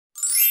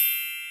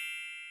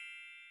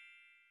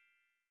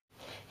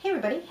Hey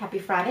everybody, happy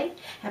Friday,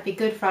 happy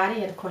Good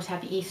Friday, and of course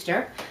happy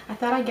Easter. I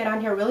thought I'd get on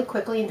here really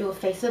quickly and do a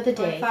face of the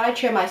day. I thought I'd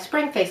share my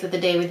spring face of the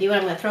day with you, and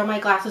I'm going to throw my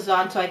glasses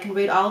on so I can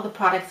read all of the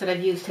products that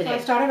I've used today. So I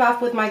started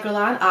off with my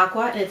Guerlain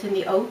Aqua, and it's in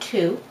the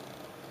 02.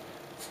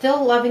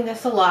 Still loving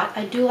this a lot.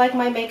 I do like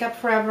my Makeup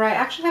Forever. I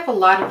actually have a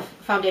lot of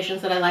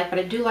foundations that I like, but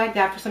I do like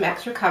that for some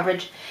extra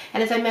coverage.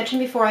 And as I mentioned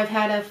before, I've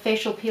had a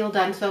facial peel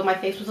done, so my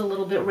face was a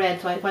little bit red,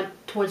 so I went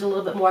towards a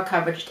little bit more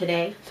coverage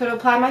today. So to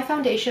apply my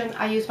foundation,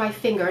 I use my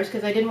fingers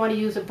because I didn't want to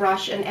use a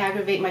brush and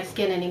aggravate my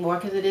skin anymore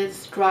because it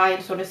is dry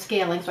and sort of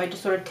scaling, so I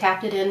just sort of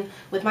tapped it in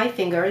with my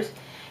fingers.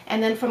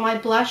 And then for my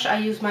blush, I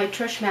use my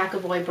Trish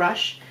McEvoy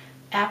brush.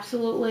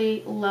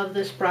 Absolutely love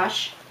this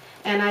brush.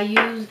 And I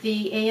use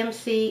the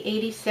AMC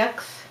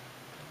 86.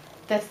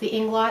 That's the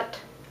Inglot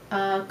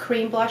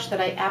cream blush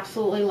that I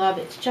absolutely love.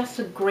 It's just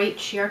a great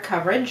sheer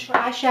coverage. For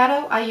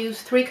eyeshadow, I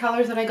use three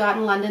colors that I got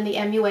in London, the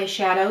MUA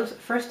shadows.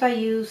 First I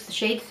use the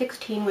shade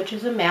 16, which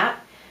is a matte.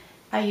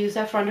 I use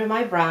that for under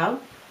my brow.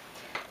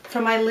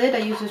 For my lid, I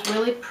use this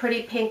really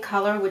pretty pink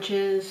color, which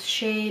is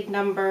shade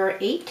number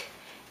 8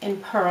 in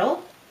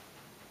Pearl.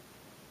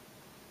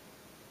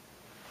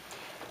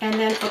 And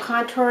then for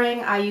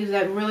contouring, I use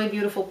that really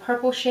beautiful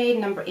purple shade,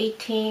 number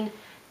 18,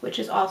 which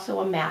is also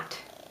a matte.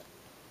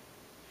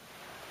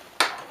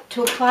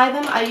 To apply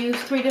them, I use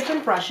three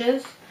different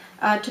brushes.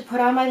 To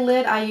put on my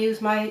lid, I use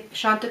my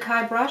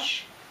Chantecaille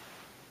brush.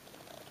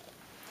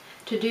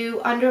 To do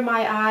under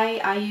my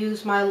eye, I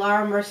use my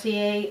Laura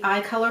Mercier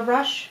eye color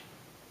brush.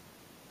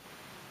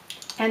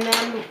 And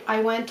then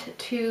I went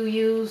to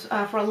use,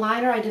 for a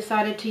liner, I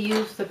decided to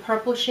use the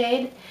purple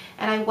shade,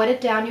 and I wet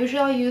it down.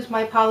 Usually I use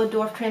my Paula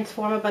Dorf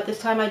Transformer, but this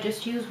time I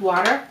just used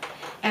water.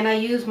 And I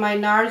use my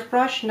NARS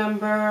brush,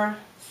 number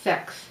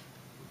 6.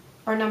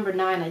 Or number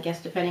 9, I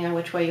guess, depending on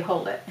which way you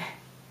hold it.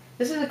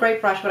 This is a great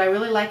brush. What I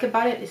really like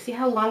about it is see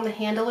how long the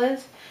handle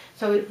is?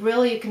 So it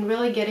really, you can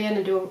really get in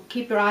and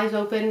keep your eyes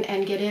open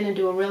and get in and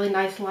do a really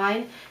nice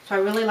line. So I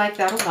really like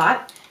that a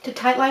lot. To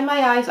tightline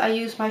my eyes, I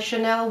use my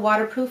Chanel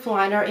waterproof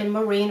liner in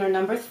Marine, or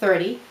number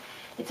 30.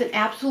 It's an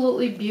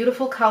absolutely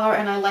beautiful color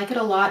and I like it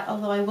a lot,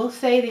 although I will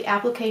say the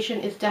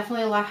application is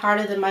definitely a lot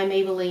harder than my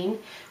Maybelline,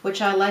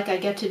 which I like. I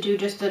get to do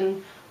just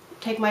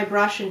take my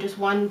brush and just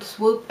one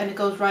swoop and it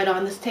goes right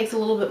on. This takes a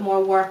little bit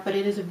more work, but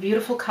it is a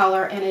beautiful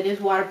color and it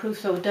is waterproof,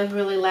 so it does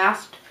really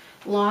last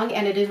long,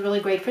 and it is really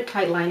great for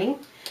tight lining.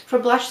 For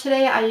blush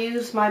today, I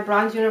use my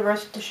Bronze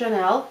Universe de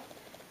Chanel.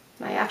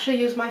 I actually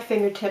use my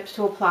fingertips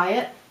to apply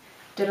it.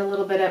 Did a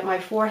little bit at my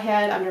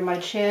forehead, under my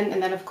chin,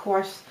 and then of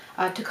course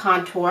to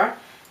contour.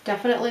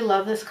 Definitely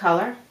love this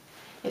color.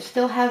 It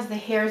still has the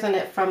hairs in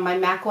it from my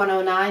MAC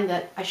 109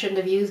 that I shouldn't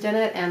have used in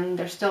it, and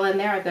they're still in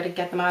there. I've got to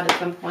get them out at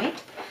some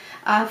point.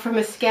 For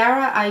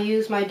mascara, I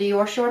use my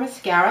Dior Shore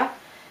mascara,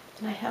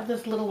 and I have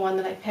this little one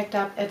that I picked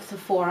up at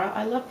Sephora.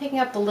 I love picking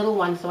up the little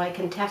ones so I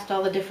can test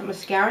all the different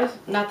mascaras.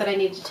 Not that I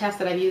need to test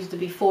that, I've used it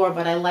before,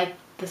 but I like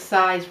the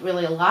size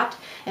really a lot,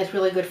 and it's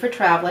really good for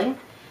traveling.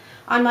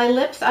 On my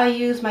lips, I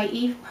use my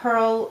Eve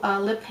Pearl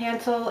lip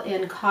pencil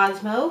in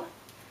Cosmo.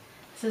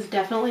 This is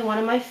definitely one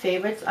of my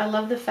favorites. I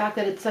love the fact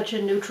that it's such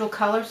a neutral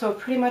color, so it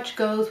pretty much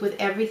goes with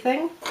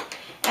everything.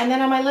 And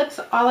then on my lips,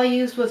 all I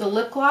used was a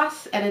lip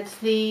gloss, and it's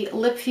the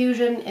Lip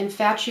Fusion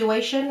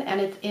Infatuation, and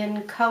it's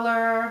in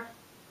color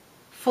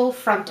Full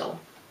Frontal.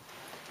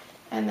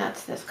 And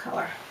that's this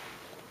color.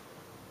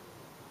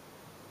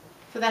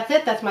 So that's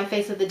it. That's my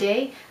face of the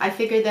day. I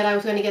figured that I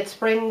was going to get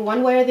spring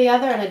one way or the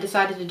other, and I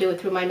decided to do it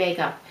through my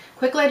makeup.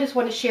 Quickly, I just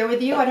want to share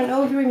with you, I don't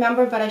know if you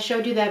remember, but I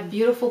showed you that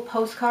beautiful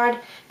postcard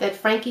that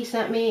Frankie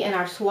sent me in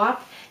our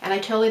swap, and I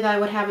told you that I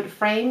would have it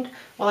framed.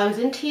 Well, I was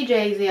in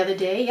TJ's the other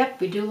day.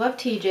 Yep, we do love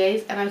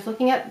TJ's, and I was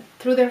looking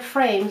through their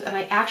frames, and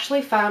I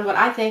actually found what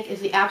I think is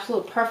the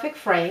absolute perfect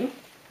frame.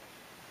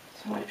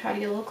 So I'm going to try to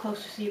get a little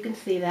closer so you can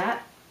see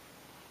that.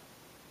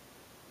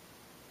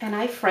 And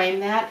I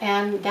framed that,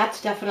 and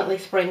that's definitely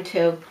spring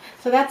too.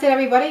 So that's it,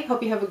 everybody.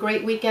 Hope you have a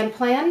great weekend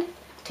planned.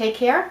 Take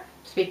care.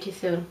 Speak to you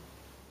soon.